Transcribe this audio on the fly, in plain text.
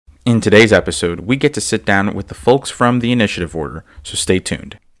In today's episode, we get to sit down with the folks from the Initiative Order, so stay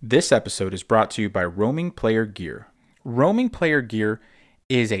tuned. This episode is brought to you by Roaming Player Gear. Roaming Player Gear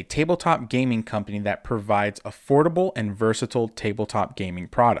is a tabletop gaming company that provides affordable and versatile tabletop gaming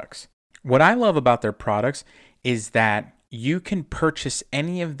products. What I love about their products is that you can purchase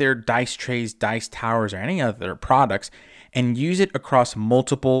any of their dice trays, dice towers, or any other products and use it across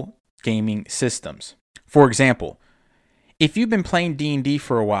multiple gaming systems. For example, if you've been playing D&D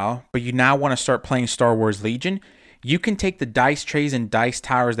for a while, but you now want to start playing Star Wars Legion, you can take the dice trays and dice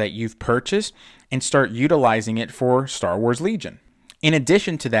towers that you've purchased and start utilizing it for Star Wars Legion. In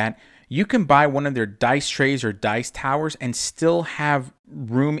addition to that, you can buy one of their dice trays or dice towers and still have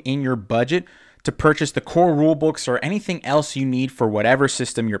room in your budget to purchase the core rulebooks or anything else you need for whatever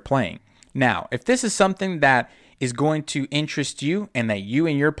system you're playing. Now, if this is something that is going to interest you and that you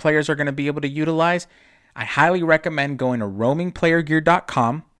and your players are going to be able to utilize, I highly recommend going to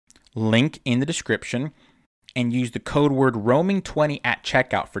roamingplayergear.com, link in the description, and use the code word roaming20 at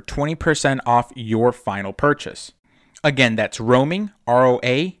checkout for 20% off your final purchase. Again, that's roaming,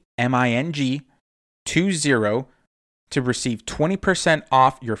 ROAMING 20 to receive 20%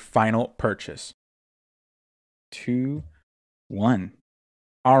 off your final purchase. 2, 1.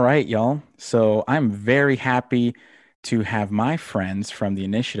 All right, y'all. So I'm very happy to have my friends from the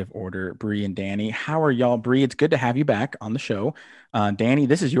Initiative Order, Bree and Danny. How are y'all? Bree, it's good to have you back on the show. Danny,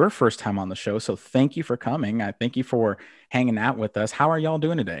 this is your first time on the show, so thank you for coming. I thank you for hanging out with us. How are y'all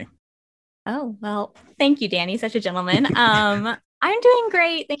doing today? Oh, well, thank you, Danny. Such a gentleman. I'm doing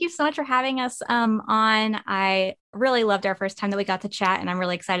great. Thank you so much for having us on. I really loved our first time that we got to chat, and I'm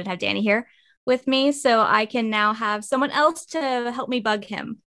really excited to have Danny here with me so I can now have someone else to help me bug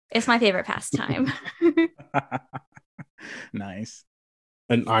him. It's my favorite pastime. Nice.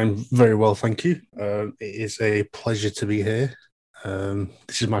 And I'm very well, thank you. It is a pleasure to be here.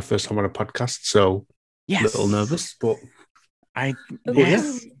 This is my first time on a podcast, so yes, a little nervous, but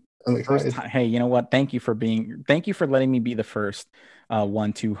yes. I'm excited. Hey, you know what? Thank you for letting me be the first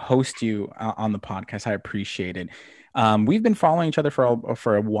one to host you on the podcast. I appreciate it. We've been following each other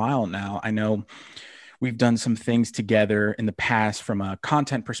for a while now. I know we've done some things together in the past from a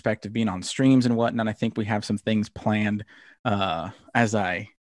content perspective, being on streams and whatnot. I think we have some things planned as I,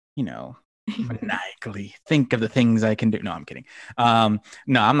 maniacally think of the things I can do. No, I'm kidding.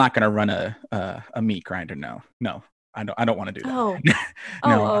 No, I'm not going to run a meat grinder. No, I don't want to do that.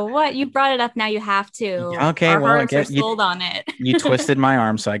 No. What? You brought it up. Now you have to. Okay. Our well, I hearts guess are sold on it. You twisted my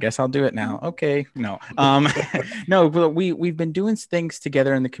arm, so I guess I'll do it now. Okay. No. No, but we've been doing things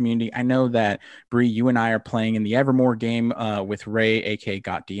together in the community. I know that Bree, you and I are playing in the Evermore game with Ray, aka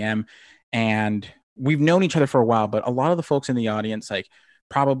Got DM, and we've known each other for a while, but a lot of the folks in the audience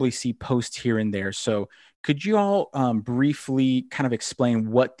probably see posts here and there. So could you all briefly kind of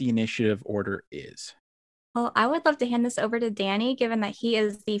explain what the Initiative Order is? Well, I would love to hand this over to Danny, given that he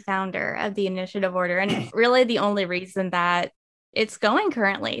is the founder of the Initiative Order and really the only reason that it's going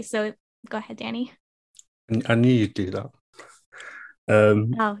currently. So go ahead, Danny. I knew you'd do that.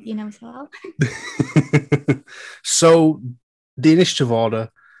 Oh, you know me so well. So the Initiative Order,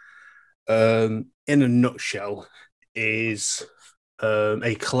 in a nutshell, is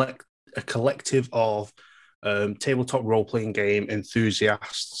a collective of tabletop role-playing game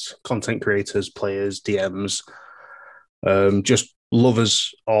enthusiasts, content creators, players, DMs, just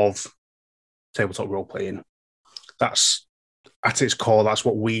lovers of tabletop role-playing. That's at its core, that's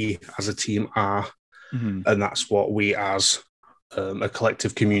what we as a team are, and that's what we as a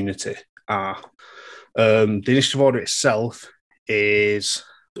collective community are. The Initiative Order itself is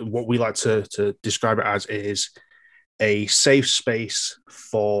what we like to describe it as is a safe space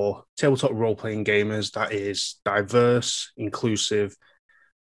for tabletop role-playing gamers that is diverse, inclusive,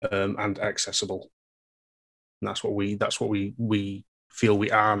 and accessible. And that's what we feel we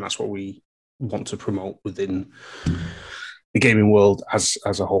are, and that's what we want to promote within the gaming world as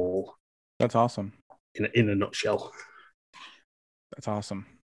a whole. That's awesome. In a nutshell. That's awesome.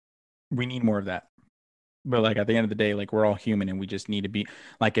 We need more of that. But at the end of the day, we're all human and we just need to be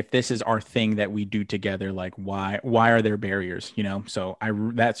if this is our thing that we do together, why are there barriers, So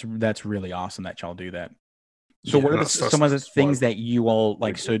that's really awesome that y'all do that. So what are some of the things that you all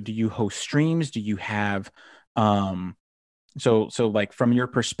so do you host streams? Do you have so from your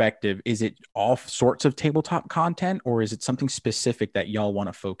perspective, is it all sorts of tabletop content, or is it something specific that y'all want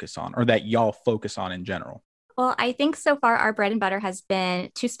to focus on, or that y'all focus on in general? Well, I think so far our bread and butter has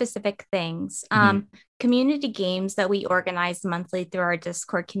been two specific things. Community games that we organize monthly through our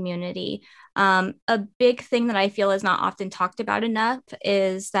Discord community. A big thing that I feel is not often talked about enough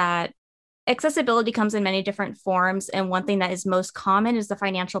is that accessibility comes in many different forms. And one thing that is most common is the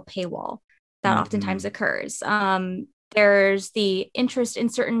financial paywall that oftentimes occurs. There's the interest in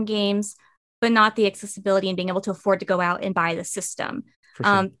certain games, but not the accessibility and being able to afford to go out and buy the system.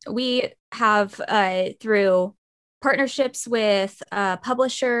 Sure. We have, through partnerships with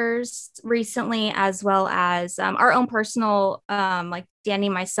publishers recently, as well as our own personal, like Danny,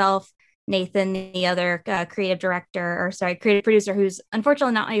 myself, Nathan, the other creative producer, who's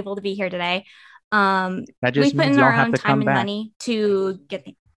unfortunately not able to be here today. That We just put means in y'all our have own to time come and back. money to get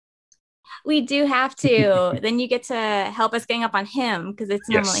things. We do have to. Then you get to help us gang up on him because it's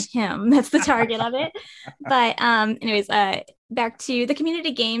normally him that's the target of it. But anyways, back to the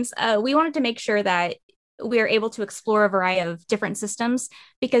community games. We wanted to make sure that we are able to explore a variety of different systems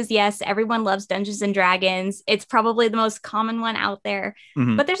because yes, everyone loves Dungeons and Dragons. It's probably the most common one out there,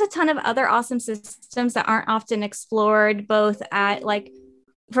 but there's a ton of other awesome systems that aren't often explored, both at like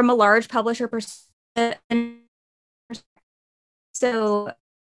from a large publisher perspective. So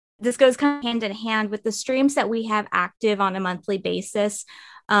this goes kind of hand in hand with the streams that we have active on a monthly basis.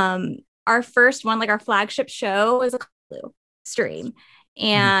 Our first one, like our flagship show, is a Cthulhu stream.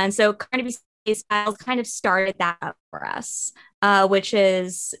 And so Carnaby Styles kind of started that up for us, which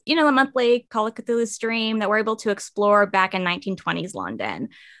is, you know, a monthly Call of Cthulhu stream that we're able to explore back in 1920s London.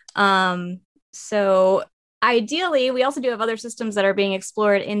 So ideally, we also do have other systems that are being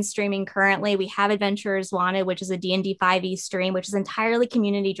explored in streaming currently. We have Adventures Wanted, which is a D&D 5e stream, which is entirely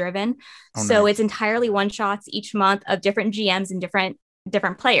community driven. So it's entirely one shots each month of different GMs and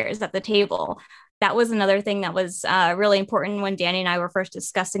different players at the table. That was another thing that was really important when Danny and I were first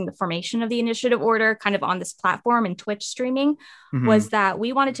discussing the formation of the initiative order kind of on this platform and Twitch streaming, was that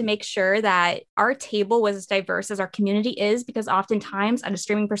we wanted to make sure that our table was as diverse as our community is, because oftentimes at a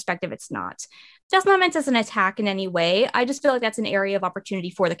streaming perspective, it's not. That's not meant as an attack in any way. I just feel like that's an area of opportunity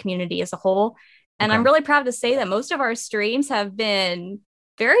for the community as a whole. And I'm really proud to say that most of our streams have been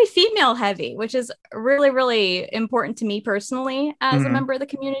very female heavy, which is really, really important to me personally as a member of the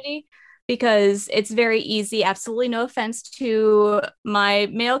community, because it's very easy. Absolutely no offense to my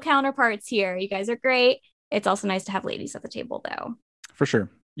male counterparts here. You guys are great. It's also nice to have ladies at the table, though. For sure.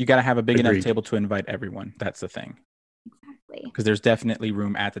 You got to have a big enough table to invite everyone. That's the thing. Because there's definitely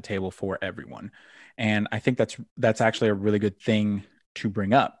room at the table for everyone. And I think that's actually a really good thing to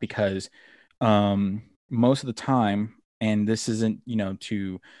bring up, because most of the time, and this isn't, you know,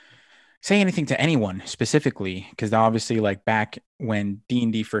 to say anything to anyone specifically, because obviously like back when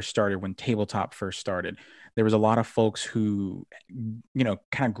D&D first started, when tabletop first started, there was a lot of folks who, you know,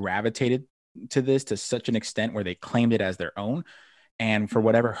 kind of gravitated to this to such an extent where they claimed it as their own. And for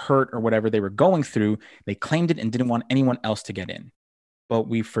whatever hurt or whatever they were going through, they claimed it and didn't want anyone else to get in. But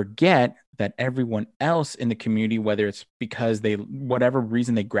we forget that everyone else in the community, whether it's because whatever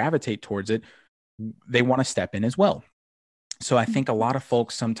reason they gravitate towards it, they want to step in as well. So I think a lot of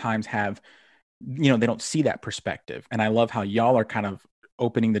folks sometimes have, you know, they don't see that perspective. And I love how y'all are kind of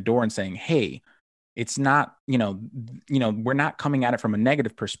opening the door and saying, hey, it's not, you know, we're not coming at it from a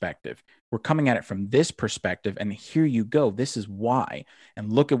negative perspective. We're coming at it from this perspective, and here you go. This is why,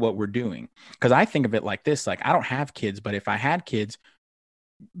 and look at what we're doing. Because I think of it like this, like I don't have kids, but if I had kids,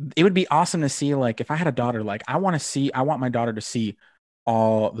 it would be awesome to see, like if I had a daughter, like I want my daughter to see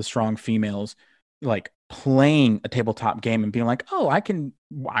all the strong females like playing a tabletop game and being like, oh, I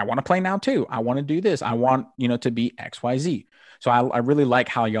want to play now too. I want to do this. I want, you know, to be XYZ. So I really like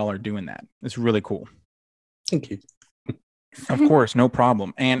how y'all are doing that. It's really cool. Thank you. Of course, no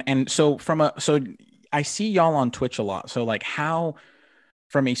problem. And so so I see y'all on Twitch a lot. So like how,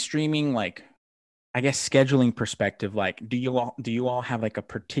 from a streaming, like I guess scheduling perspective, like do you all have like a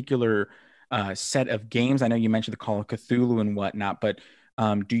particular set of games? I know you mentioned the Call of Cthulhu and whatnot, but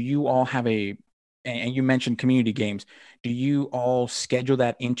do you all have and you mentioned community games, do you all schedule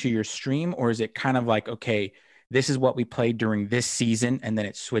that into your stream, or is it kind of like, okay, this is what we played during this season and then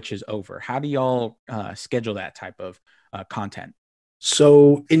it switches over? How do y'all schedule that type of content?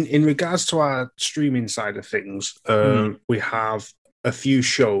 So in regards to our streaming side of things, we have a few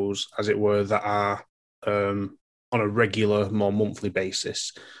shows, as it were, that are on a regular, more monthly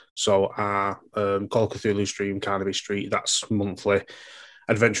basis. So our Call of Cthulhu stream, Carnaby Street, that's monthly.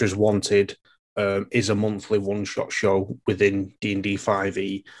 Adventures Wanted is a monthly one-shot show within D&D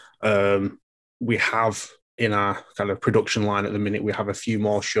 5e. We have in our kind of production line at the minute, we have a few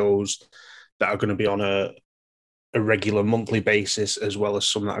more shows that are going to be on a regular monthly basis, as well as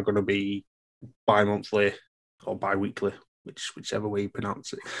some that are going to be bi-monthly or bi-weekly, whichever way you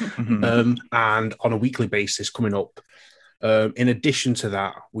pronounce it. And on a weekly basis coming up. In addition to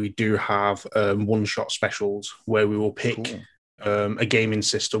that, we do have one-shot specials where we will pick a gaming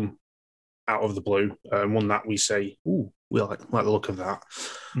system out of the blue, one that we say, "Ooh, we like the look of that,"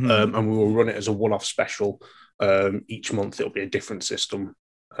 Mhm. and we will run it as a one-off special. Each month it'll be a different system.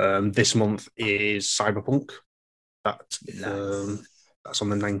 This month is Cyberpunk. That Nice. that's on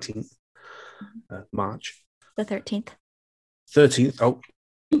the 19th March. The 13th. 13th. Oh,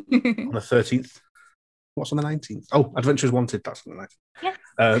 on the 13th. What's on the 19th? Oh, Adventures Wanted. That's on the 19th.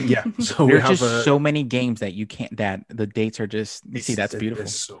 Yeah. Yeah. So we There's have just so many games that you can't. That the dates are just. You see, that's beautiful.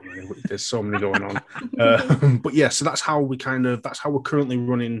 There's so many going on. But yeah, so that's how we're currently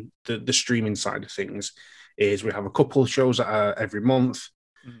running the streaming side of things. Is we have a couple of shows every month,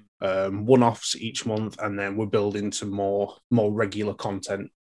 one-offs each month, and then we're building to more regular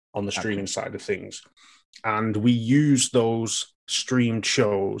content on the streaming side of things. And we use those streamed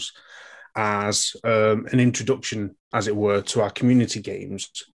shows as an introduction, as it were, to our community games.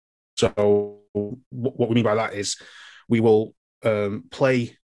 So what we mean by that is we will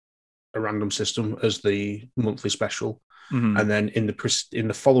play a random system as the monthly special, and then in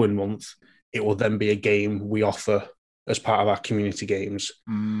the following month, it will then be a game we offer as part of our community games.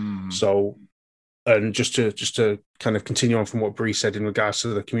 So, and just to kind of continue on from what Bree said in regards to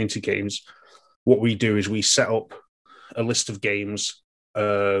the community games, what we do is we set up a list of games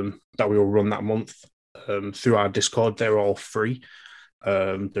that we will run that month through our Discord. They're all free.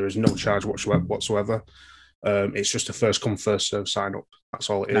 There is no charge whatsoever. It's just a first come first serve sign up. That's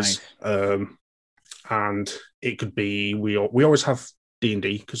all it is. And it could be we always have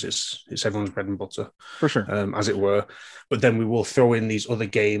D&D because it's everyone's bread and butter, for sure, as it were. But then we will throw in these other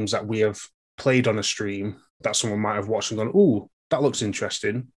games that we have played on a stream that someone might have watched and gone, "Ooh, that looks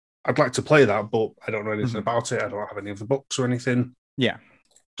interesting. I'd like to play that, but I don't know anything about it. I don't have any of the books or anything." Yeah,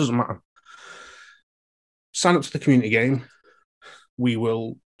 doesn't matter. Sign up to the community game. We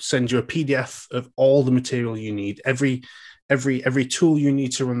will send you a PDF of all the material you need. Every tool you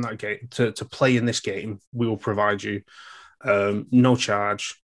need to run that game to play in this game, we will provide you. No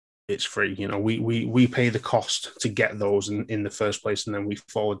charge. It's free. You know, we pay the cost to get those in the first place, and then we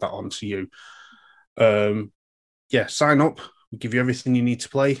forward that on to you. Yeah, sign up. We'll give you everything you need to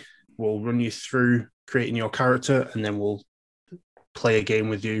play. We'll run you through creating your character, and then we'll play a game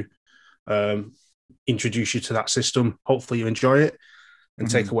with you, introduce you to that system. Hopefully you enjoy it and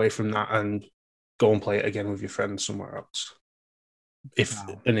take away from that and go and play it again with your friends somewhere else.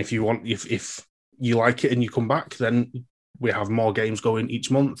 If you want, if you like it and you come back, then we have more games going each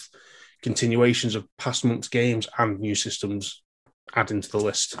month, continuations of past month's games and new systems adding to the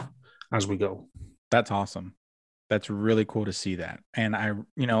list as we go. That's awesome. That's really cool to see that. And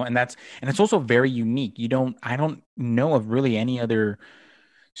it's also very unique. I don't know of really any other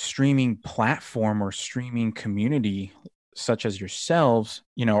streaming platform or streaming community such as yourselves,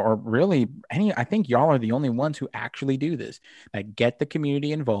 or really I think y'all are the only ones who actually do this, that get the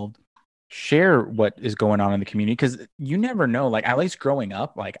community involved, share what is going on in the community. Because you never know, like, at least growing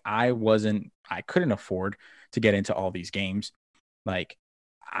up, like I couldn't afford to get into all these games. Like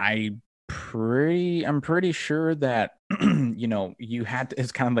I'm pretty sure that you had to,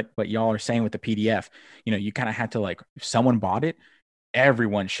 it's kind of like what y'all are saying with the PDF. You kind of had to, like, if someone bought it,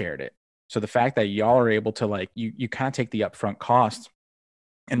 everyone shared it. So the fact that y'all are able to, like, you kind of take the upfront cost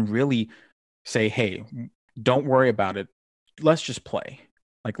and really say, hey, don't worry about it. Let's just play.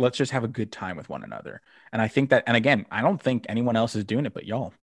 Like, let's just have a good time with one another. And I think that, and again, I don't think anyone else is doing it but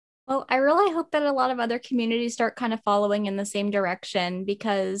y'all. Well, I really hope that a lot of other communities start kind of following in the same direction,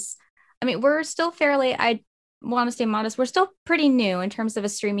 because I mean, we're still I want to stay modest. We're still pretty new in terms of a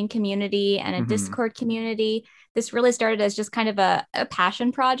streaming community and a Discord community. This really started as just kind of a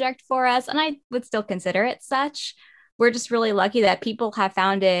passion project for us, and I would still consider it such. We're just really lucky that people have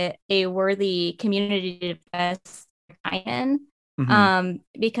found it a worthy community to invest time in.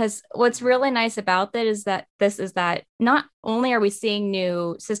 Because what's really nice about that is that not only are we seeing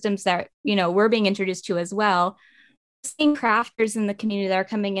new systems that we're being introduced to as well, seeing crafters in the community that are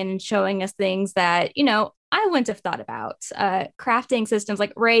coming in and showing us things that I wouldn't have thought about. Crafting systems,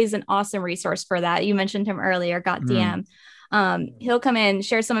 like Ray's an awesome resource for that. You mentioned him earlier, Got DM. He'll come in,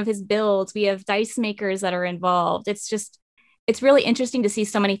 share some of his builds. We have dice makers that are involved. It's really interesting to see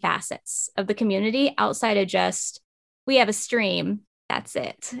so many facets of the community outside of just, we have a stream, that's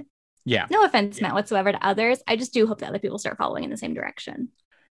it. Yeah. No offense meant whatsoever to others. I just do hope that other people start following in the same direction.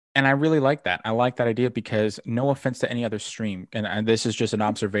 And I really like that. I like that idea, because no offense to any other stream, and this is just an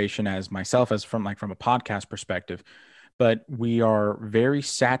observation as myself, as from a podcast perspective, but we are very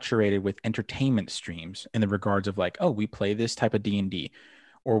saturated with entertainment streams in the regards of, like, oh, we play this type of D&D,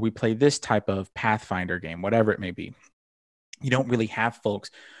 or we play this type of Pathfinder game, whatever it may be. You don't really have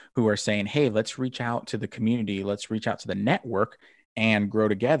folks who are saying, hey, let's reach out to the community, let's reach out to the network and grow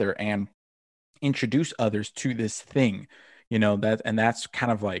together. And introduce others to this thing, that's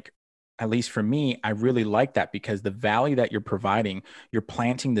kind of like, at least for me, I really like that because the value that you're providing, you're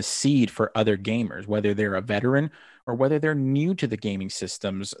planting the seed for other gamers, whether they're a veteran or whether they're new to the gaming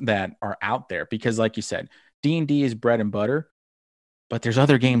systems that are out there. Because like you said, D&D is bread and butter, but there's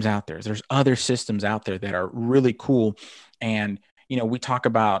other games out there. There's other systems out there that are really cool. And, we talk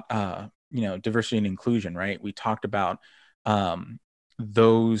about, diversity and inclusion, right? We talked about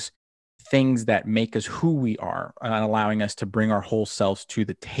those things that make us who we are and allowing us to bring our whole selves to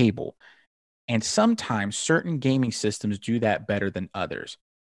the table. And sometimes certain gaming systems do that better than others.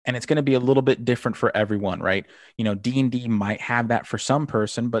 And it's going to be a little bit different for everyone, right? D&D might have that for some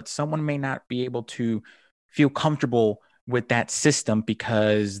person, but someone may not be able to feel comfortable with that system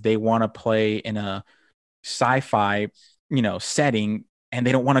because they want to play in a sci-fi, setting, and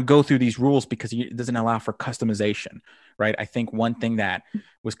they don't want to go through these rules because it doesn't allow for customization, right? I think one thing that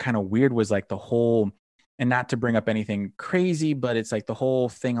was kind of weird was like the whole, and not to bring up anything crazy, but it's like the whole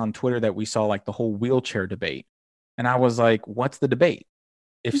thing on Twitter that we saw, like the whole wheelchair debate. And I was like, what's the debate?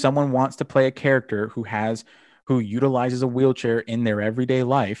 If someone wants to play a character who utilizes a wheelchair in their everyday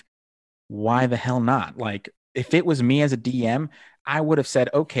life, why the hell not? Like, if it was me as a DM, I would have said,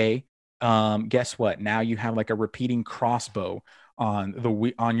 okay, guess what? Now you have like a repeating crossbow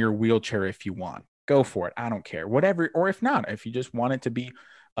on your wheelchair if you want. Go for it. I don't care. Whatever. Or if not, if you just want it to be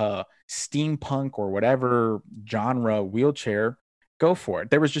a steampunk or whatever genre wheelchair, go for it.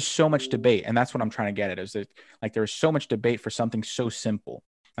 There was just so much debate. And that's what I'm trying to get at, is that like there was so much debate for something so simple.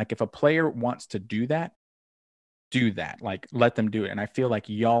 Like if a player wants to do that, like let them do it. And I feel like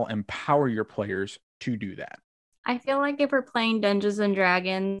y'all empower your players to do that. I feel like if we're playing Dungeons and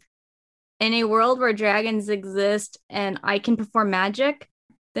Dragons in a world where dragons exist and I can perform magic,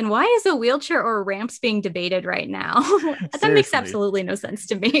 then why is a wheelchair or ramps being debated right now? That makes absolutely no sense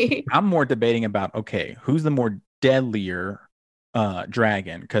to me. I'm more debating about, okay, who's the more deadlier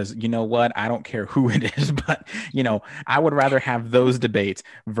dragon? Because you know what? I don't care who it is, but I would rather have those debates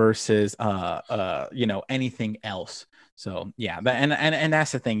versus anything else. So yeah, and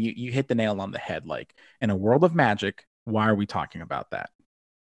that's the thing. You hit the nail on the head. Like in a world of magic, why are we talking about that?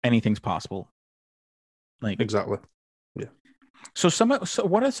 Anything's possible. Like exactly. Yeah. So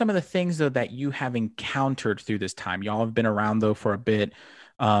what are some of the things though that you have encountered through this time? Y'all have been around though for a bit.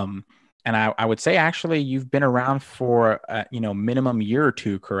 And I would say actually you've been around for minimum year or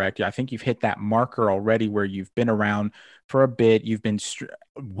two, correct? I think you've hit that marker already where you've been around for a bit. You've been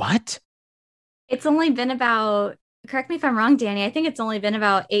what? It's only been about, correct me if I'm wrong, Danny, I think it's only been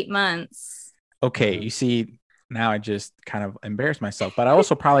about 8 months. Okay, you see, now I just kind of embarrassed myself, but I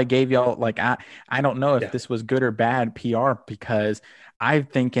also probably gave y'all like, I don't know if this was good or bad PR, because I'm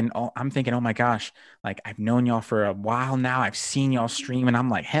thinking, oh my gosh, like I've known y'all for a while now. I've seen y'all stream and I'm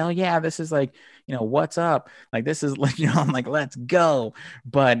like, hell yeah, this is like, what's up? Like, this is like, I'm like, let's go.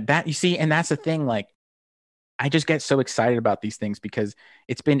 But that, you see, and that's the thing, like, I just get so excited about these things because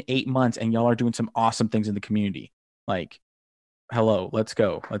it's been 8 months and y'all are doing some awesome things in the community. Like, hello, let's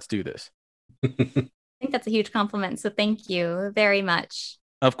go. Let's do this. I think that's a huge compliment. So thank you very much.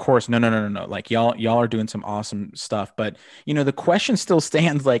 Of course. No. Like y'all are doing some awesome stuff, but the question still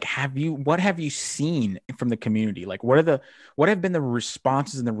stands. Like, what have you seen from the community? Like, what have been the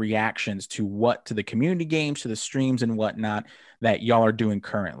responses and the reactions to the community games, to the streams and whatnot that y'all are doing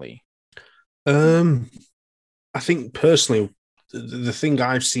currently? I think personally, the thing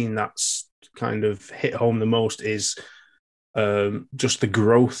I've seen that's kind of hit home the most is just the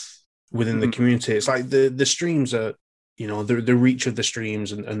growth within the community. It's like the streams are, the reach of the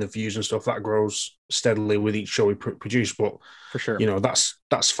streams and the views and stuff that grows steadily with each show we produce. But for sure,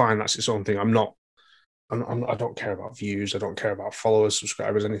 that's fine. That's its own thing. I don't care about views. I don't care about followers,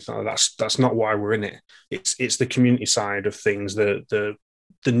 subscribers, anything like that. That's not why we're in it. It's the community side of things. The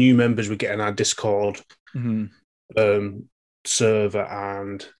new members we get in our Discord server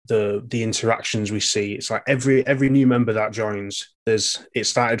and the interactions we see. It's like every new member that joins, it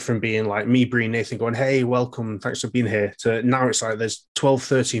started from being like me, Bree, Nathan going, hey, welcome, thanks for being here, to now it's like there's 12,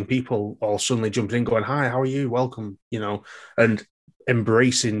 13 people all suddenly jumping in going, hi, how are you, welcome, and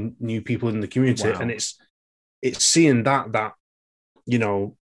embracing new people in the community. Wow. And it's seeing that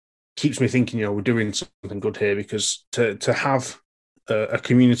keeps me thinking, we're doing something good here, because to have a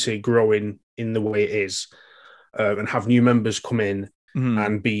community growing in the way it is, and have new members come in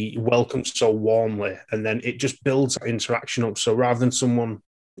and be welcomed so warmly, and then it just builds that interaction up. So rather than someone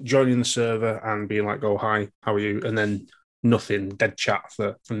joining the server and being like, oh, hi, how are you? And then nothing, dead chat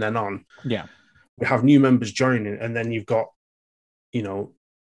from then on. Yeah. We have new members joining, and then you've got,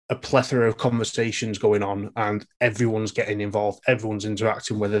 a plethora of conversations going on, and everyone's getting involved. Everyone's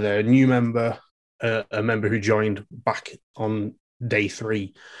interacting, whether they're a new member a member who joined back on day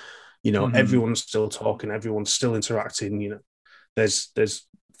 3. Everyone's still talking, everyone's still interacting. There's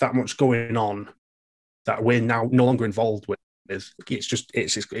that much going on that we're now no longer involved with.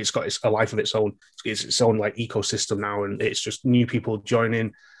 It's got a life of its own. It's its own like ecosystem now, and it's just new people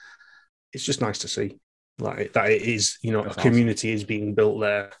joining. It's just nice to see like that it is, That's a community is being built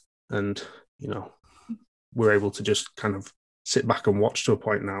there, and we're able to just kind of sit back and watch to a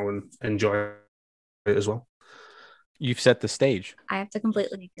point now and enjoy it as well. You've set the stage. I have to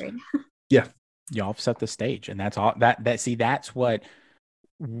completely agree. Yeah, y'all have set the stage, and that's all. That's what,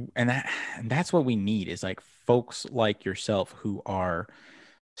 and that's what we need is like folks like yourself who are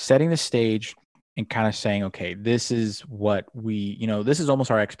setting the stage and kind of saying, okay, this is what this is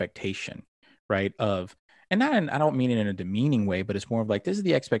almost our expectation, right? And I don't mean it in a demeaning way, but it's more of like, this is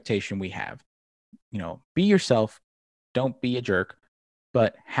the expectation we have. Be yourself, don't be a jerk,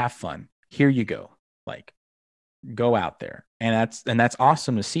 but have fun. Here you go. Like, go out there. And that's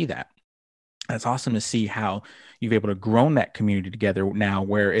awesome to see that. That's awesome to see how you've able to grown that community together now,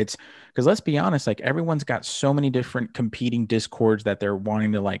 where it's, because let's be honest, like everyone's got so many different competing discords that they're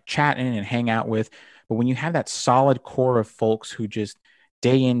wanting to like chat in and hang out with. But when you have that solid core of folks who just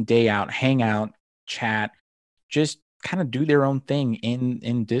day in, day out, hang out, chat, just kind of do their own thing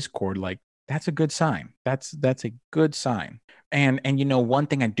in Discord, like that's a good sign. That's a good sign. And one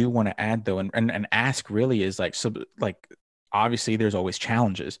thing I do want to add though, and ask really is like, so like obviously there's always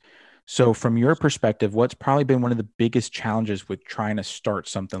challenges. So from your perspective, what's probably been one of the biggest challenges with trying to start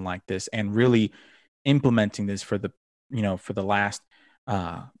something like this and really implementing this for the last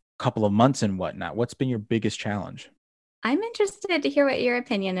couple of months and whatnot? What's been your biggest challenge? I'm interested to hear what your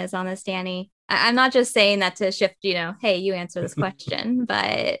opinion is on this, Danny. I'm not just saying that to shift, hey, you answer this question,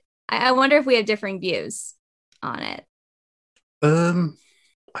 but I wonder if we have differing views on it.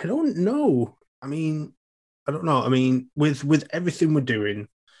 I don't know. I don't know. With everything we're doing,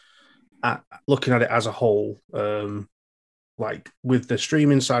 looking at it as a whole, like with the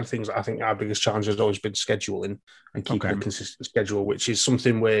streaming side of things, I think our biggest challenge has always been scheduling and keeping a consistent schedule, which is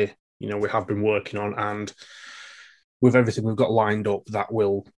something we have been working on, and with everything we've got lined up, that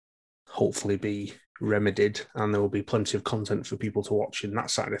will hopefully be remedied, and there will be plenty of content for people to watch in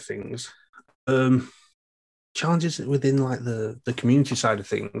that side of things. Challenges within like the community side of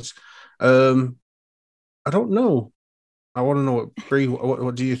things, I don't know. I want to know what Bree.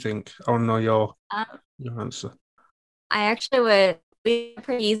 What do you think? I want to know your answer. I actually would be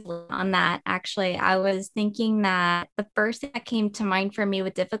pretty easily on that. Actually, I was thinking that the first thing that came to mind for me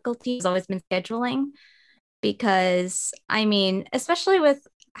with difficulty has always been scheduling, because especially with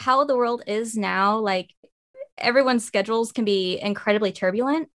how the world is now, like everyone's schedules can be incredibly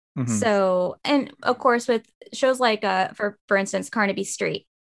turbulent. Mm-hmm. So, and of course, with shows like for instance, Carnaby Street,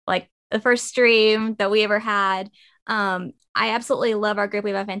 like the first stream that we ever had. I absolutely love our group.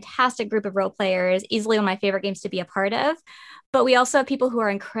 We have a fantastic group of role players, easily one of my favorite games to be a part of. But we also have people who are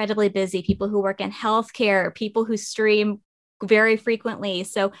incredibly busy, people who work in healthcare, people who stream very frequently.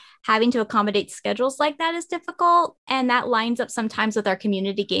 So having to accommodate schedules like that is difficult. And that lines up sometimes with our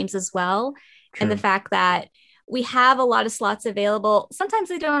community games as well. True. And the fact that we have a lot of slots available. Sometimes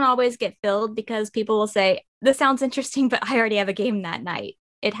they don't always get filled because people will say, this sounds interesting, but I already have a game that night.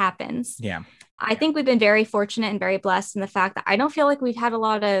 It happens. Yeah. I think we've been very fortunate and very blessed in the fact that I don't feel like we've had a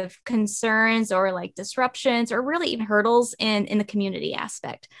lot of concerns or like disruptions or really even hurdles in the community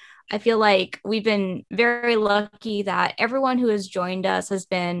aspect. I feel like we've been very lucky that everyone who has joined us has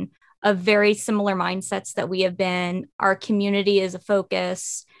been of very similar mindsets that we have been. Our community is a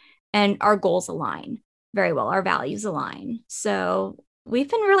focus and our goals align very well. Our values align. So we've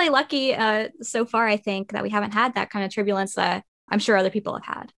been really lucky so far, I think, that we haven't had that kind of turbulence that I'm sure other people have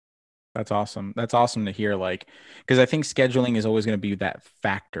had. That's awesome. That's awesome to hear. Like, because I think scheduling is always going to be that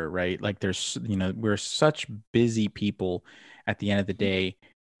factor, right? Like there's, we're such busy people at the end of the day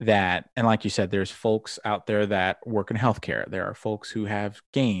that, and like you said, there's folks out there that work in healthcare. There are folks who have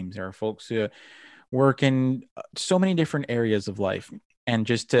games. There are folks who work in so many different areas of life. And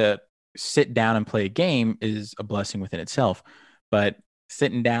just to sit down and play a game is a blessing within itself. But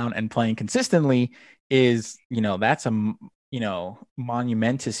sitting down and playing consistently is, that's a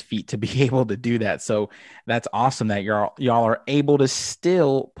monumentous feat to be able to do that. So that's awesome that y'all are able to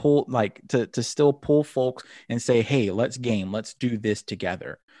still pull, like to still pull folks and say, hey, let's game, let's do this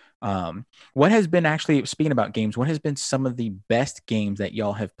together. What has been, actually speaking about games, what has been some of the best games that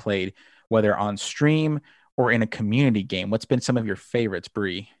y'all have played, whether on stream or in a community game? What's been some of your favorites,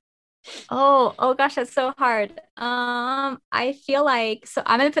 Bree? Oh gosh, that's so hard. I feel like, so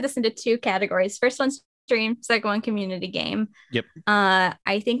I'm going to put this into two categories. First one's stream, second one community game. Yep.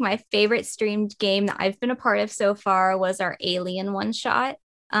 I think my favorite streamed game that I've been a part of so far was our Alien one shot.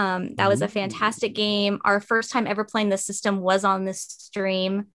 That was a fantastic game. Our first time ever playing the system was on this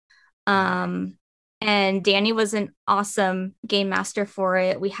stream. And Danny was an awesome game master for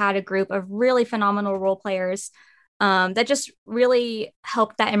it. We had a group of really phenomenal role players that just really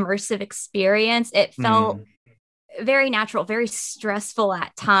helped that immersive experience. It felt very natural, very stressful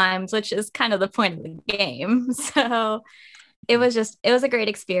at times, which is kind of the point of the game. So it was a great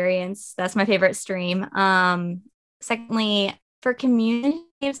experience. That's my favorite stream. Secondly, for community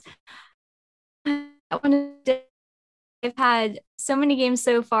games, I've had so many games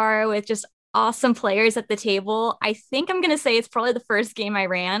so far with just awesome players at the table. I think I'm going to say it's probably the first game I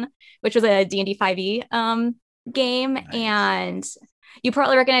ran, which was a D&D 5e game. Nice. And you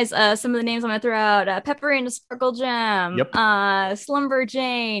probably recognize some of the names I'm going to throw out. Pepper and Sparkle Gem, Slumber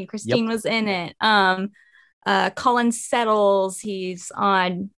Jane, Christine was in it. Colin Settles, he's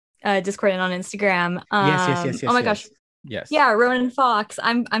on Discord and on Instagram. Yes. Oh my gosh. Yes. Yeah, Ronan Fox.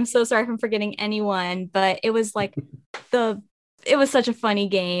 I'm so sorry if I'm forgetting anyone, but it was like it was such a funny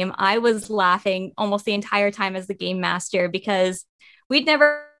game. I was laughing almost the entire time as the game master because we'd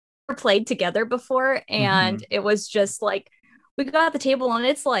never played together before. And it was just like, we got at the table and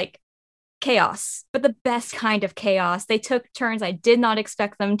it's like chaos, but the best kind of chaos. They took turns I did not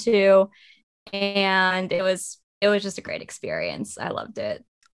expect them to. And it was just a great experience. I loved it.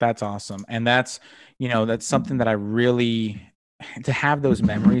 That's awesome. And that's something that I really, to have those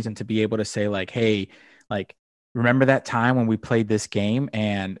memories and to be able to say like, hey, like, remember that time when we played this game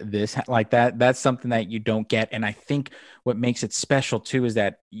and this, like that's something that you don't get. And I think what makes it special too is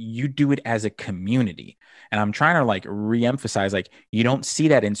that you do it as a community. And I'm trying to like reemphasize, like, you don't see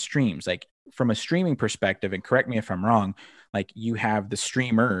that in streams. Like from a streaming perspective, and correct me if I'm wrong, like you have the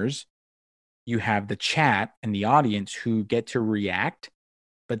streamers, you have the chat and the audience who get to react,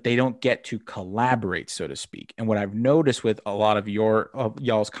 but they don't get to collaborate, so to speak. And what I've noticed with a lot of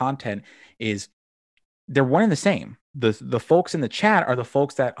y'all's content is they're one and the same. The folks in the chat are the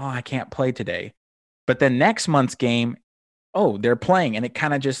folks that, I can't play today. But then next month's game, they're playing. And it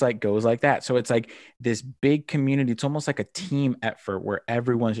kind of just like goes like that. So it's like this big community. It's almost like a team effort where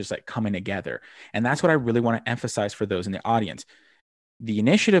everyone's just like coming together. And that's what I really want to emphasize for those in the audience. The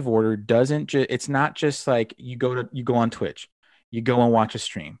initiative order it's not just like you go on Twitch, you go and watch a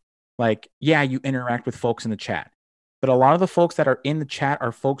stream. Like, yeah, you interact with folks in the chat. But a lot of the folks that are in the chat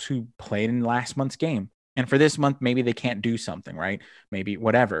are folks who played in last month's game. And for this month, maybe they can't do something, right? Maybe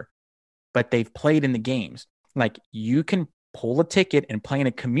whatever. But they've played in the games. Like you can pull a ticket and play in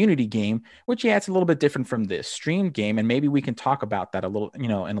a community game, which, it's a little bit different from this stream game. And maybe we can talk about that a little,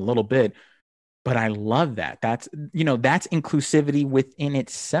 in a little bit. But I love that. That's inclusivity within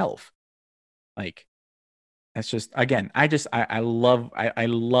itself. Like, that's just, again, I love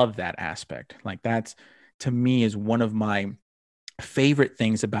that aspect. Like that's, to me, is one of my favorite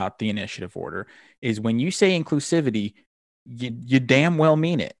things about the initiative order is when you say inclusivity, you damn well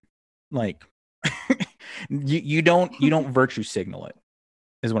mean it. Like you don't virtue signal it,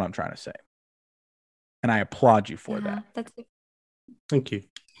 is what I'm trying to say. And I applaud you for that. Thank you.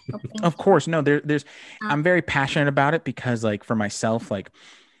 Of course. No, there's I'm very passionate about it because like for myself, like,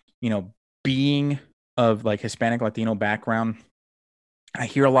 being of like Hispanic Latino background, I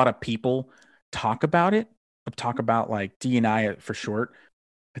hear a lot of people talk about like D&I for short,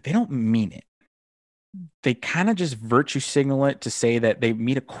 but they don't mean it. They kind of just virtue signal it to say that they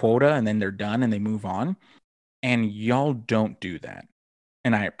meet a quota and then they're done and they move on. And y'all don't do that.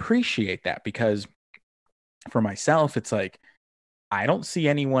 And I appreciate that because for myself, it's like, I don't see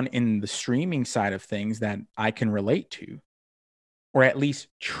anyone in the streaming side of things that I can relate to, or at least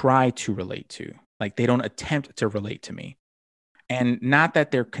try to relate to. Like they don't attempt to relate to me. And not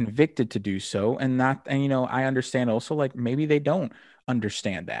that they're convicted to do so. And I understand also like maybe they don't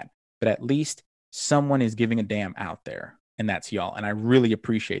understand that, but at least someone is giving a damn out there, and that's y'all. And I really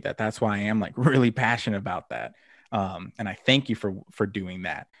appreciate that. That's why I am like really passionate about that. And I thank you for doing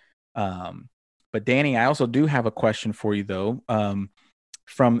that. But Danny, I also do have a question for you though.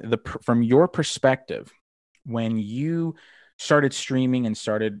 From your perspective, when you started streaming and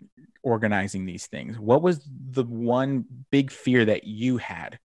started organizing these things, what was the one big fear that you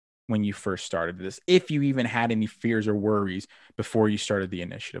had when you first started this, if you even had any fears or worries before you started the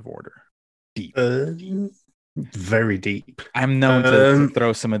initiative order? Deep. Very deep. I'm known to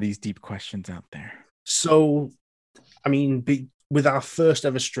throw some of these deep questions out there. So, I mean, with our first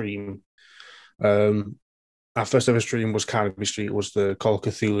ever stream, was Carnaby Street. It was the Call of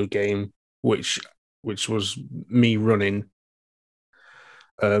Cthulhu game, which was me running.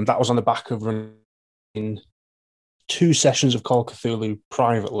 That was on the back of running in 2 sessions of Call of Cthulhu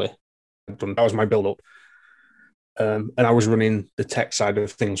privately. That was my build up. And I was running the tech side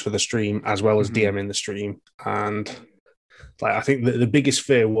of things for the stream as well as DMing the stream. And like, I think the biggest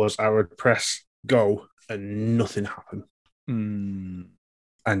fear was I would press go and nothing happened.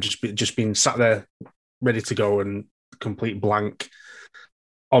 And just being sat there ready to go and complete blank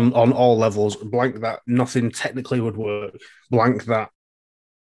on all levels, blank that nothing technically would work, blank that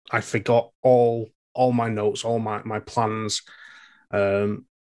I forgot all my notes, all my plans, and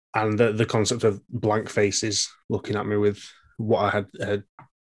the concept of blank faces looking at me with what I had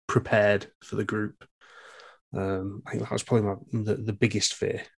prepared for the group. I think that was probably the biggest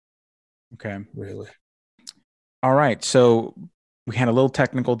fear. Okay. Really. All right. So we had a little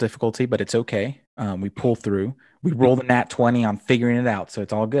technical difficulty, but it's okay. We pull through. We rolled a nat 20 on figuring it out, so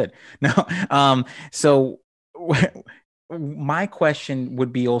it's all good. No. So my question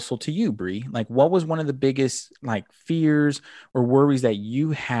would be also to you, Bree. Like, what was one of the biggest like fears or worries that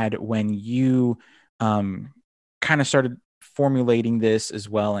you had when you kind of started formulating this as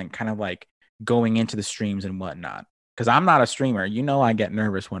well, and kind of like going into the streams and whatnot? Because I'm not a streamer. I get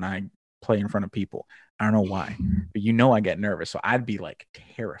nervous when I play in front of people. I don't know why, but I get nervous. So I'd be like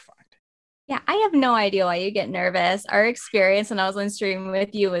terrified. Yeah, I have no idea why you get nervous. Our experience when I was on stream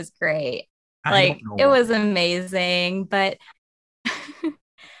with you was great. Like, it was amazing. But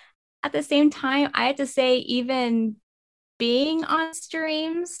at the same time, I have to say, even being on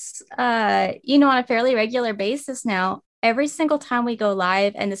streams, on a fairly regular basis now, every single time we go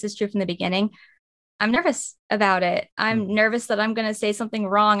live, and this is true from the beginning, I'm nervous about it. I'm nervous that I'm going to say something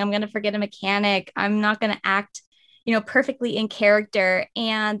wrong. I'm going to forget a mechanic. I'm not going to act, perfectly in character.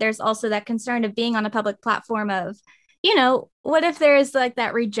 And there's also that concern of being on a public platform of, what if there's like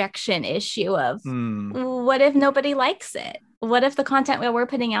that rejection issue of what if nobody likes it? What if the content that we're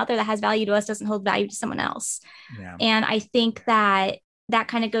putting out there that has value to us doesn't hold value to someone else? Yeah. And I think that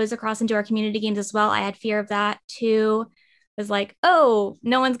kind of goes across into our community games as well. I had fear of that too. Was like, oh,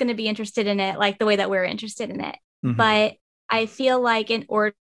 no one's going to be interested in it like the way that we're interested in it. But I feel like in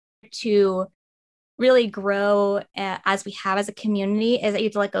order to really grow as we have as a community, is that you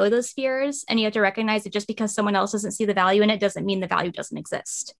have to let go of those fears, and you have to recognize that just because someone else doesn't see the value in it doesn't mean the value doesn't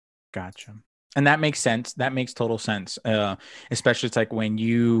exist. Gotcha. And that makes sense. That makes total sense. Especially it's like when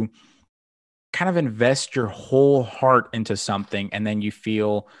you kind of invest your whole heart into something and then you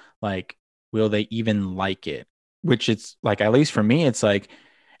feel like, will they even like it? Which it's like, at least for me, it's like,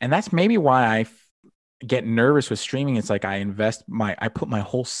 and that's maybe why I get nervous with streaming. It's like I put my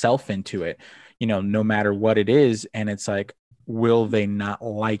whole self into it, no matter what it is. And it's like, will they not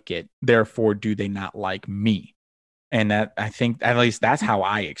like it? Therefore, do they not like me? And that, I think, at least that's how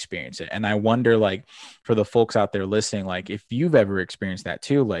I experience it. And I wonder, like, for the folks out there listening, like, if you've ever experienced that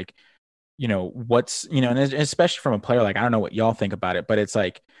too, like, what's, and especially from a player, like, I don't know what y'all think about it, but it's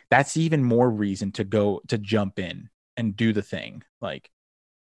like, that's even more reason to jump in and do the thing. Like,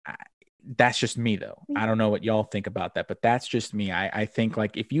 that's just me though. I don't know what y'all think about that, but that's just me. I think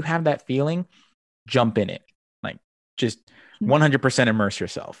like, if you have that feeling, jump in it, like just 100% immerse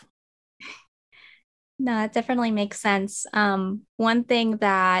yourself. No, it definitely makes sense. One thing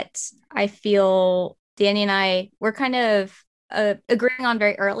that I feel Danny and I were kind of agreeing on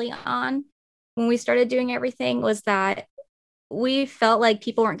very early on when we started doing everything was that we felt like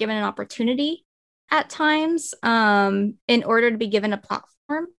people weren't given an opportunity at times in order to be given a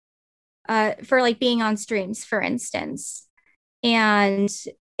platform for like being on streams, for instance. And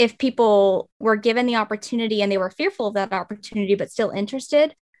if people were given the opportunity and they were fearful of that opportunity, but still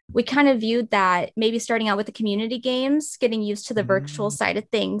interested, we kind of viewed that maybe starting out with the community games, getting used to the virtual side of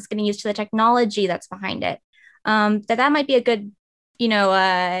things, getting used to the technology that's behind it, that might be a good,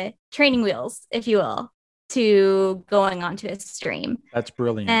 training wheels, if you will, to going onto a stream. That's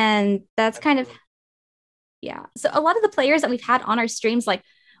brilliant. And that's kind of, yeah. So a lot of the players that we've had on our streams, like,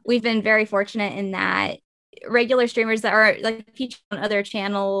 we've been very fortunate in that regular streamers that are like featured on other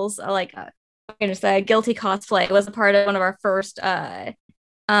channels, like Guilty Cosplay was a part of one of our first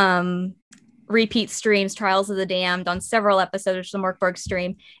repeat streams, Trials of the Damned, on several episodes of the Morkborg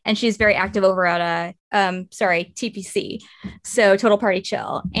stream, and she's very active over at TPC, so Total Party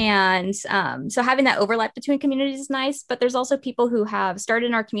Chill. And so having that overlap between communities is nice, but there's also people who have started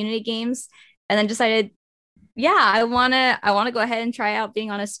in our community games and then decided, yeah, I want to go ahead and try out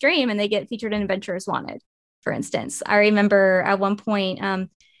being on a stream, and they get featured in Adventurers Wanted, for instance. I remember at one point,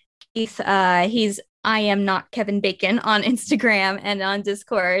 Keith, he's I am not Kevin Bacon on Instagram and on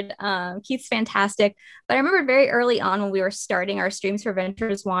Discord. Keith's fantastic. But I remember very early on when we were starting our streams for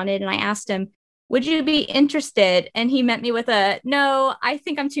Adventurers Wanted, and I asked him, would you be interested? And he met me with a, no, I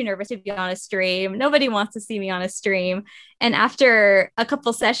think I'm too nervous to be on a stream. Nobody wants to see me on a stream. And after a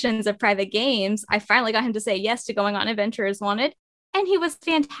couple sessions of private games, I finally got him to say yes to going on Adventurers Wanted. And he was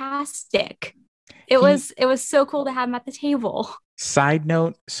fantastic. It was so cool to have him at the table. Side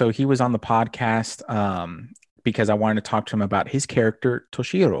note, so he was on the podcast because I wanted to talk to him about his character,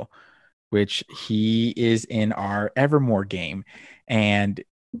 Toshiro, which he is in our Evermore game. And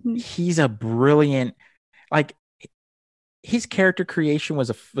he's a brilliant, like, his character creation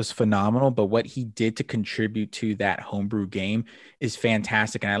was phenomenal, but what he did to contribute to that homebrew game is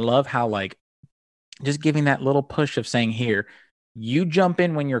fantastic. And I love how, like, just giving that little push of saying, here, you jump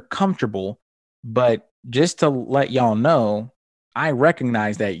in when you're comfortable, but just to let y'all know, I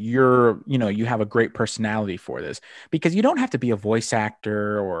recognize that you have a great personality for this, because you don't have to be a voice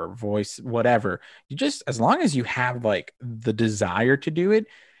actor or voice whatever. You just, as long as you have like the desire to do it,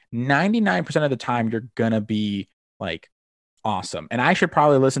 99% of the time you're gonna be like awesome. And I should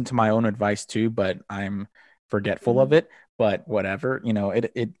probably listen to my own advice too, but I'm forgetful of it. But whatever,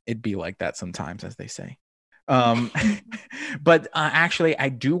 it'd be like that sometimes, as they say. But actually, I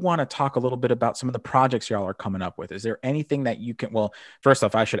do want to talk a little bit about some of the projects y'all are coming up with. Is there anything that you can, well, first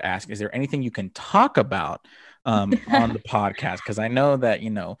off, I should ask, is there anything you can talk about on the podcast? Because I know that,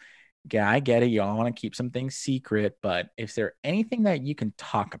 yeah, I get it. Y'all want to keep some things secret, but is there anything that you can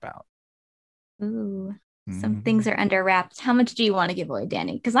talk about? Ooh, some things are under wraps. How much do you want to give away,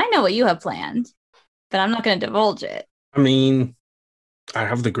 Danny? Because I know what you have planned, but I'm not going to divulge it. I mean, I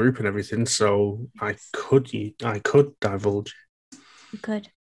have the group and everything, so I could divulge. You could.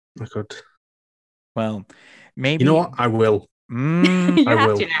 I could. Well, maybe. You know what? I will. You I have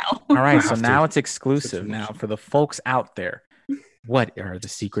will. to now. All right, so now it's exclusive. Now, for the folks out there, what are the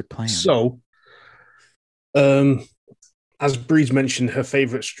secret plans? So, as Breeze mentioned, her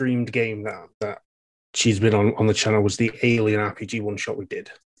favorite streamed game that she's been on the channel was the Alien RPG one shot we did.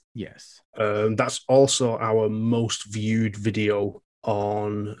 Yes. That's also our most viewed video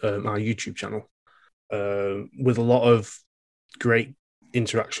on our YouTube channel, with a lot of great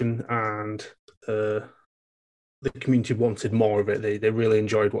interaction, and the community wanted more of it. They really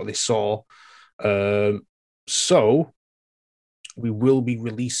enjoyed what they saw. So we will be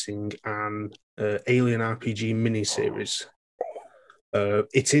releasing an Alien RPG miniseries.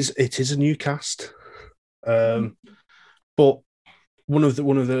 It is a new cast, but one of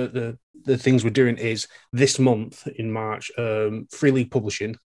the things we're doing is this month in March, Free League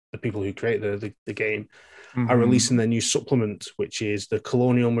Publishing, the people who create the game, are releasing their new supplement, which is the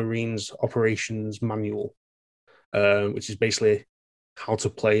Colonial Marines Operations Manual, which is basically how to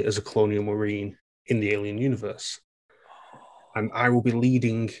play as a Colonial Marine in the Alien universe. And I will be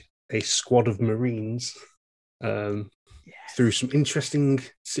leading a squad of Marines through some interesting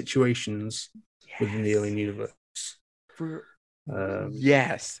situations within the Alien universe.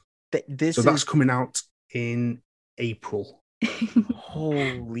 That's coming out in April.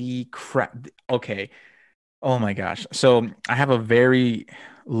 Holy crap. Okay. Oh my gosh. So I have a very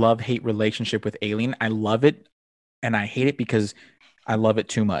love-hate relationship with Alien. I love it and I hate it because I love it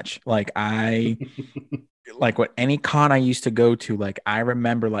too much. Like any con I used to go to, like I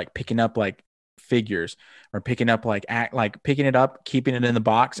remember like picking up like figures or picking up picking it up, keeping it in the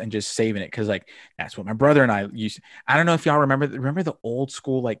box and just saving it, because like that's what my brother and I used. I don't know if y'all remember the old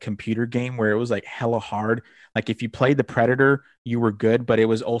school like computer game where it was like hella hard. Like if you played the Predator, you were good, but it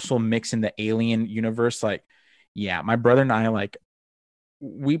was also mixing the Alien universe. Like, yeah, my brother and I, like,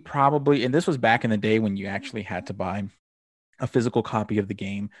 we probably, and this was back in the day when you actually had to buy a physical copy of the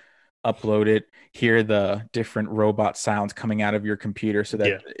game, upload it, hear the different robot sounds coming out of your computer so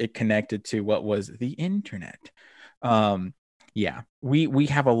that it connected to what was the internet. We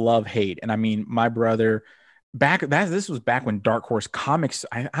have a love-hate. And I mean, my brother this was back when Dark Horse Comics,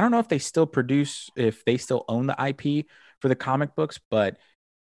 I don't know if they still own the IP for the comic books, but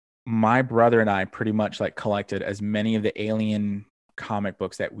my brother and I pretty much like collected as many of the Alien comic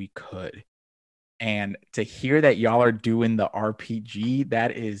books that we could. And to hear that y'all are doing the RPG,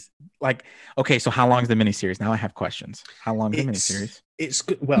 that is like, okay, so how long is the miniseries? Now I have questions. How long is the miniseries? It's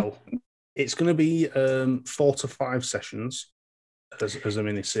going to be 4 to 5 sessions as a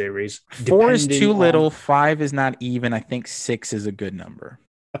miniseries. 4 is too little. 5 is not even. I think 6 is a good number.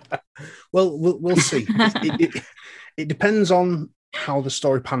 Well, we'll see. It depends on how the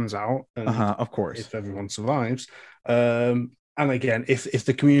story pans out. And of course. If everyone survives. And again, if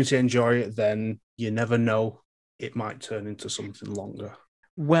the community enjoy it, then you never know. It might turn into something longer.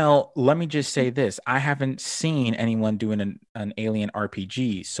 Well, let me just say this. I haven't seen anyone doing an Alien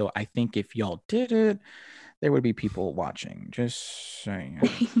RPG. So I think if y'all did it, there would be people watching. Just saying.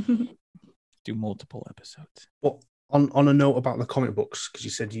 Do multiple episodes. Well, on a note about the comic books, because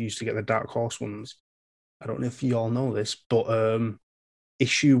you said you used to get the Dark Horse ones. I don't know if you all know this, but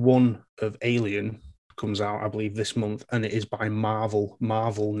issue 1 of Alien comes out, I believe, this month, and it is by Marvel.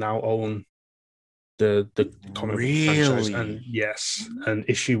 Marvel now own the comic book franchise, and yes, and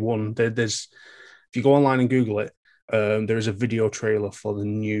issue 1, there's if you go online and Google it, there is a video trailer for the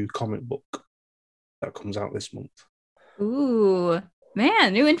new comic book that comes out this month. Ooh,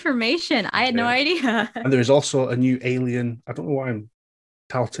 man, new information. I had no idea. And there is also a new Alien. I don't know why I'm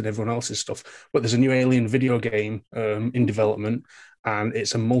touting everyone else's stuff, but there's a new Alien video game in development, and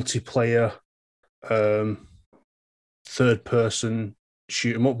it's a multiplayer third person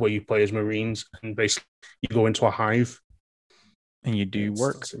shoot 'em up where you play as Marines, and basically you go into a hive and you do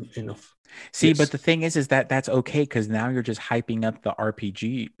work. Enough. See, yes. But the thing is that that's okay, because now you're just hyping up the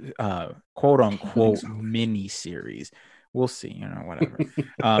RPG quote unquote mini series. We'll see, whatever.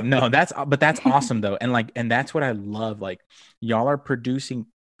 No, that's awesome though. And that's what I love. Like, y'all are producing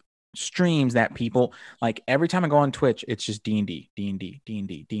streams that people like. Every time I go on Twitch, it's just D&D.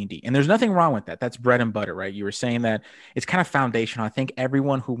 And there's nothing wrong with that. That's bread and butter, right? You were saying that it's kind of foundational. I think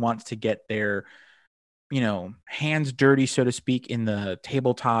everyone who wants to get their, hands dirty, so to speak, in the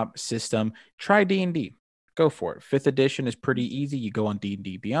tabletop system, try D&D. Go for it. 5th edition is pretty easy. You go on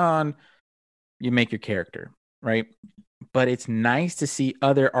D&D Beyond, you make your character, right? But it's nice to see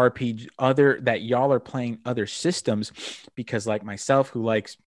other that y'all are playing other systems, because like myself, who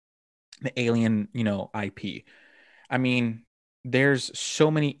likes the Alien, IP. I mean, there's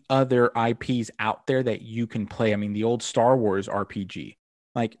so many other IPs out there that you can play. I mean, the old Star Wars RPG,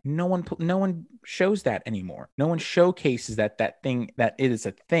 like no one shows that anymore. No one showcases that it is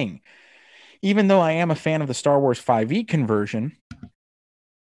a thing. Even though I am a fan of the Star Wars 5e conversion,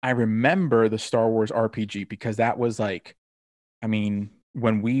 I remember the Star Wars RPG, because that was like,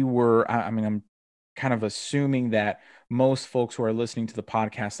 when we were, I'm kind of assuming that most folks who are listening to the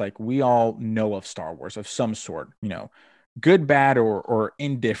podcast, like, we all know of Star Wars of some sort, good, bad, or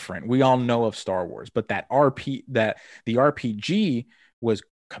indifferent. We all know of Star Wars, but the RPG was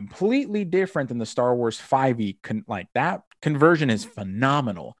completely different than the Star Wars 5e. That conversion is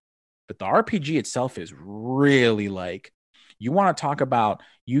phenomenal, but the RPG itself is really, like, you want to talk about,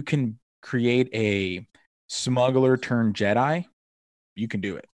 you can create a smuggler turned Jedi, you can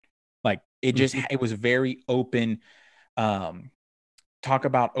do it. Like, it was very open. Talk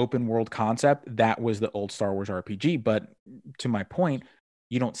about open world concept. That was the old Star Wars RPG. But to my point,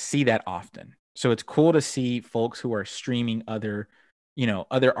 you don't see that often. So it's cool to see folks who are streaming other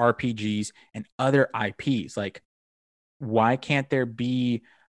RPGs and other IPs. Like, why can't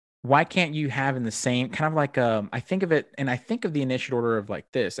you have in the same kind of like, I think of it, and I think of the initial order of like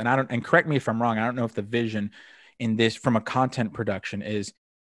this, and correct me if I'm wrong. I don't know if the vision in this from a content production is,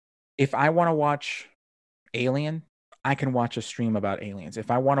 if I want to watch Alien, I can watch a stream about aliens.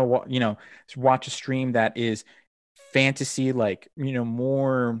 If I want to watch a stream that is fantasy, like,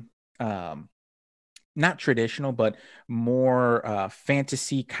 more not traditional, but more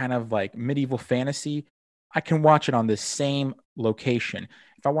fantasy, kind of like medieval fantasy, I can watch it on the same location.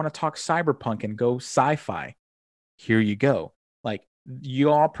 If I want to talk cyberpunk and go sci-fi, here you go. Like,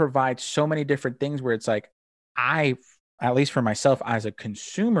 you all provide so many different things where it's like, at least for myself as a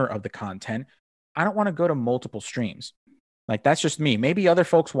consumer of the content, I don't want to go to multiple streams. Like, that's just me. Maybe other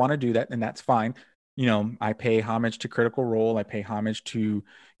folks want to do that, and that's fine. I pay homage to Critical Role. I pay homage to,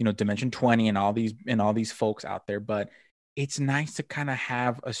 Dimension 20 and all these folks out there. But it's nice to kind of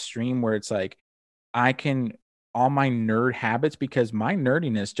have a stream where it's like, I can, all my nerd habits, because my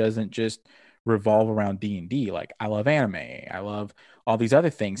nerdiness doesn't just revolve around D&D. Like, I love anime. I love all these other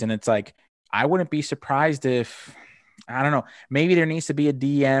things. And it's like, I wouldn't be surprised if, I don't know, maybe there needs to be a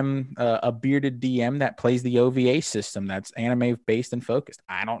DM, a bearded DM that plays the OVA system that's anime based and focused.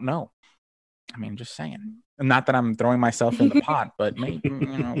 I don't know. Just saying. Not that I'm throwing myself in the pot, but maybe,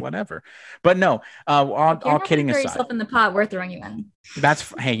 whatever. But no, all kidding aside. Throw yourself in the pot, we're throwing you in.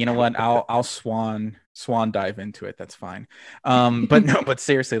 Hey, you know what? I'll swan dive into it. That's fine. But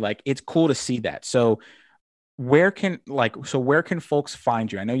seriously, like, it's cool to see that. So where can folks find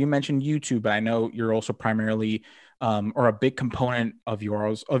you? I know you mentioned YouTube, but I know you're also primarily, or a big component of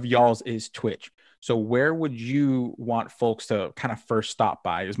y'all's is Twitch. So where would you want folks to kind of first stop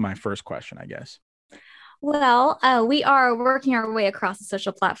by is my first question, I guess. Well, we are working our way across the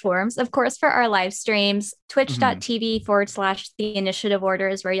social platforms. Of course, for our live streams, twitch.tv/The Initiative Order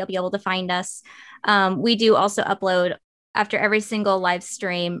is where you'll be able to find us. We do also upload after every single live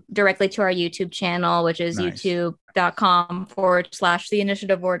stream directly to our YouTube channel, which is youtube.com/The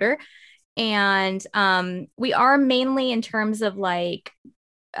Initiative Order. And we are mainly, in terms of like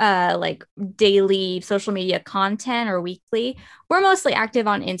like daily social media content or weekly. We're mostly active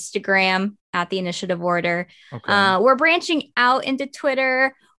on Instagram at the Initiative Order. Okay. We're branching out into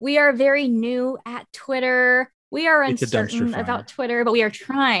Twitter. We are very new at Twitter. We are It's a dumpster uncertain fire. about Twitter, but we are I don't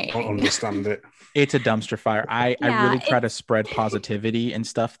trying. understand it. It's a dumpster fire. I Yeah, really try to spread positivity and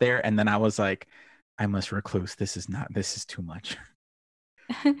stuff there. And then I was like, I must recluse. This is too much.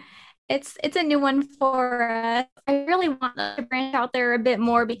 it's a new one for us. I really want to branch out there a bit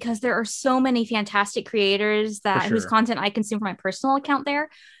more because there are so many fantastic creators that whose sure. content I consume from my personal account there,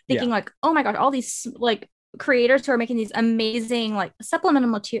 thinking Yeah. like, oh my gosh, all these like creators who are making these amazing like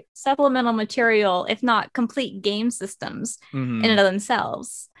supplemental material, if not complete game systems in and Mhm. of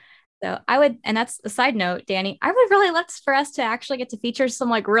themselves. So I would, and that's a side note, Danny. I would really love for us to actually get to feature some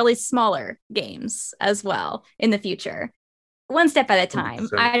like really smaller games as well in the future, one step at a time.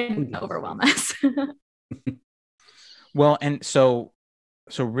 100%, I don't 100%. overwhelm us. Well, and so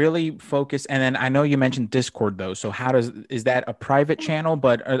really focus. And then I know you mentioned Discord though. So is that a private channel?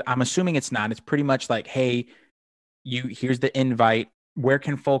 But I'm assuming it's not. It's pretty much like, hey, here's the invite. Where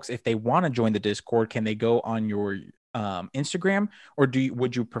can folks, if they want to join the Discord, can they go on your Instagram, or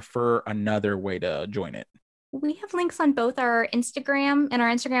would you prefer another way to join it? We have links on both our Instagram and our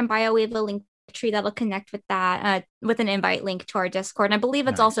Instagram bio. We have a link tree that'll connect with that, with an invite link to our Discord. And I believe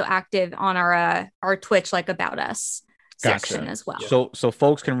it's Nice. also active on our Twitch, like about us section Gotcha. as well. So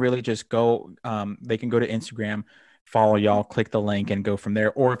folks can really just go. They can go to Instagram, follow y'all, click the link, and go from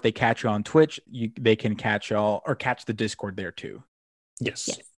there. Or if they catch you on Twitch, they can catch y'all or catch the Discord there too. Yes.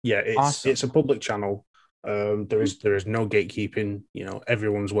 Yes. Yeah, it's Awesome. it's a public channel. There is no gatekeeping. You know,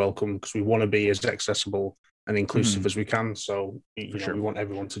 everyone's welcome because we want to be as accessible and inclusive Mhm. as we can. So you know, sure. we want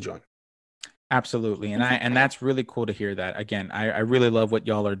everyone to join. Absolutely. And Exactly. that's really cool to hear that. Again, I really love what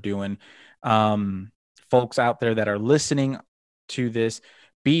y'all are doing. Folks out there that are listening to this,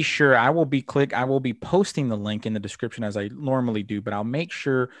 be sure I will be posting the link in the description as I normally do, but I'll make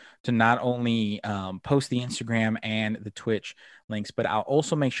sure to not only post the Instagram and the Twitch links, but I'll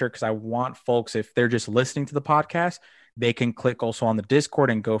also make sure, because I want folks, if they're just listening to the podcast, they can click also on the Discord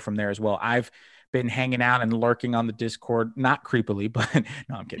and go from there as well. I've been hanging out and lurking on the Discord, not creepily, but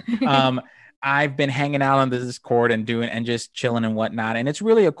no, I'm kidding. I've been hanging out on the Discord and just chilling and whatnot. And it's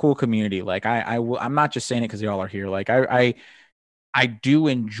really a cool community. Like I'm not just saying it because y'all are here. Like I do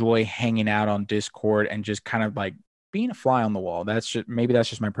enjoy hanging out on Discord and just kind of like being a fly on the wall. Maybe that's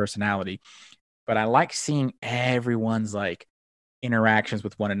just my personality, but I like seeing everyone's like interactions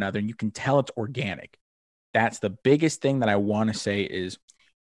with one another, and you can tell it's organic. That's the biggest thing that I want to say is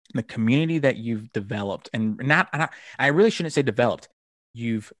the community that you've developed, and I really shouldn't say developed.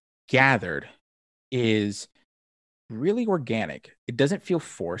 You've gathered is really organic. It doesn't feel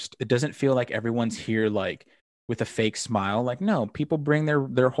forced. It doesn't feel like everyone's here like with a fake smile. Like, no, people bring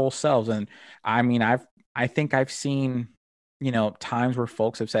their whole selves. And I mean, I think I've seen, times where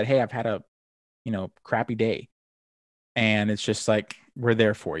folks have said, "Hey, I've had a, crappy day." And it's just like, we're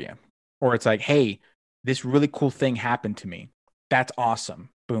there for you. Or it's like, "Hey, this really cool thing happened to me. That's awesome.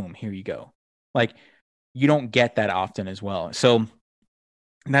 Boom, here you go." Like, you don't get that often as well. So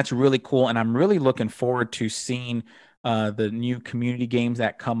that's really cool. And I'm really looking forward to seeing the new community games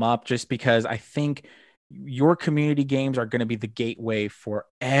that come up, just because I think your community games are going to be the gateway for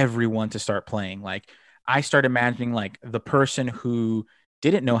everyone to start playing. Like, I start imagining like the person who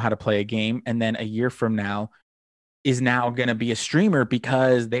didn't know how to play a game, and then a year from now is now going to be a streamer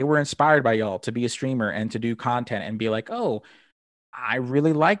because they were inspired by y'all to be a streamer and to do content and be like, "Oh, I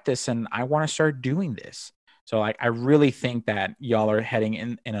really like this and I want to start doing this." So I really think that y'all are heading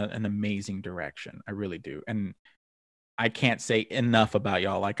in an amazing direction. I really do. And I can't say enough about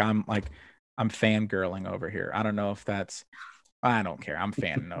y'all. I'm fangirling over here. I don't know if I don't care. I'm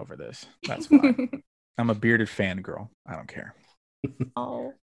fanning over this. That's fine. I'm a bearded fangirl. I don't care.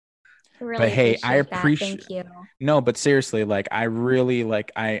 Oh, really But hey, I appreciate that. Thank you. No, but seriously, like I really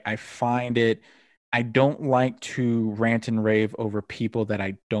I find it, I don't like to rant and rave over people that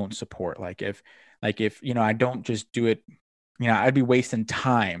I don't support. If I don't just do it, I'd be wasting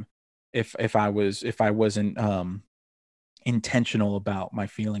time if I wasn't intentional about my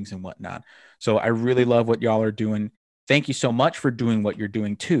feelings and whatnot. So I really love what y'all are doing. Thank you so much for doing what you're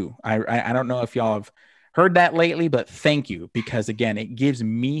doing too. I don't know if y'all have heard that lately, but thank you, because again, it gives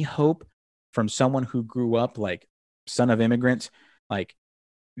me hope from someone who grew up like son of immigrants, like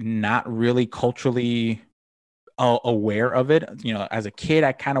not really culturally aware of it. As a kid,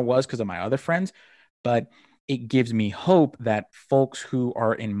 I kind of was because of my other friends, but it gives me hope that folks who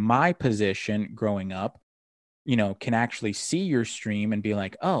are in my position growing up, can actually see your stream and be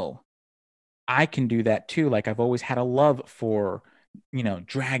like, "Oh, I can do that too." Like, I've always had a love for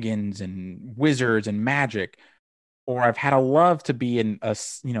dragons and wizards and magic, or I've had a love to be in a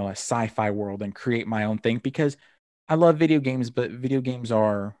sci-fi world and create my own thing because I love video games, but video games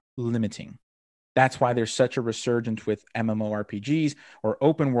are limiting. That's why there's such a resurgence with MMORPGs or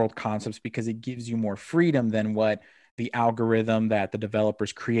open world concepts, because it gives you more freedom than what the algorithm that the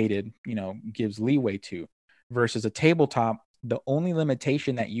developers created, gives leeway to. Versus a tabletop, the only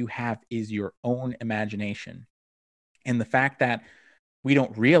limitation that you have is your own imagination. And the fact that we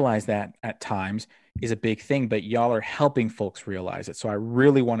don't realize that at times is a big thing, but y'all are helping folks realize it. So I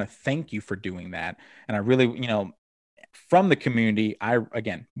really want to thank you for doing that. And I really, from the community, I,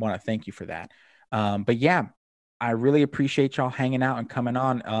 again, want to thank you for that. But yeah, I really appreciate y'all hanging out and coming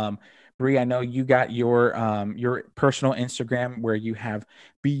on. Bree, I know you got your personal Instagram where you have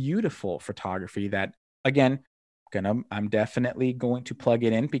beautiful photography that, again, I'm definitely going to plug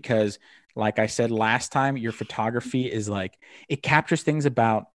it in because, like I said last time, your photography is like, it captures things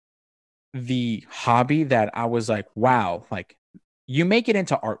about the hobby that I was like, wow, like you make it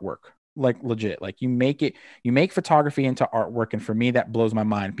into artwork, like legit, like you make photography into artwork. And for me, that blows my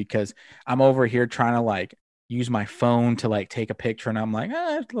mind because I'm over here trying to like use my phone to like take a picture and I'm like,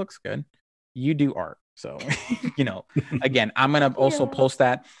 it looks good. You do art. So, again, I'm going to also post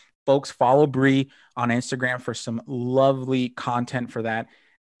that. Folks, follow Bree on Instagram for some lovely content for that.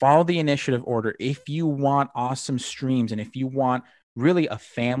 Follow the Initiative Order if you want awesome streams and if you want really a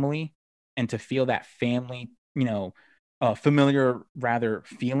family and to feel that family, familiar rather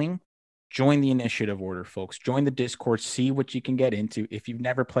feeling. Join the Initiative Order, folks. Join the Discord. See what you can get into. If you've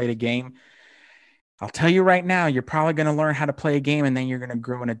never played a game, I'll tell you right now, you're probably going to learn how to play a game and then you're going to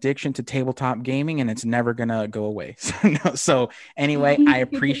grow an addiction to tabletop gaming and it's never going to go away. So anyway, I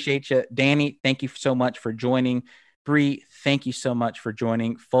appreciate you. Danny, thank you so much for joining. Bree, thank you so much for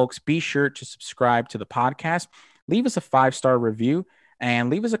joining. Folks, be sure to subscribe to the podcast. Leave us a 5-star review and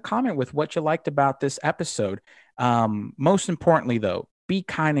leave us a comment with what you liked about this episode. Most importantly, though, be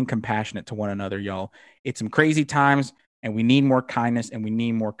kind and compassionate to one another, y'all. It's some crazy times and we need more kindness and we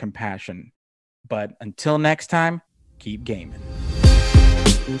need more compassion. But until next time, keep gaming.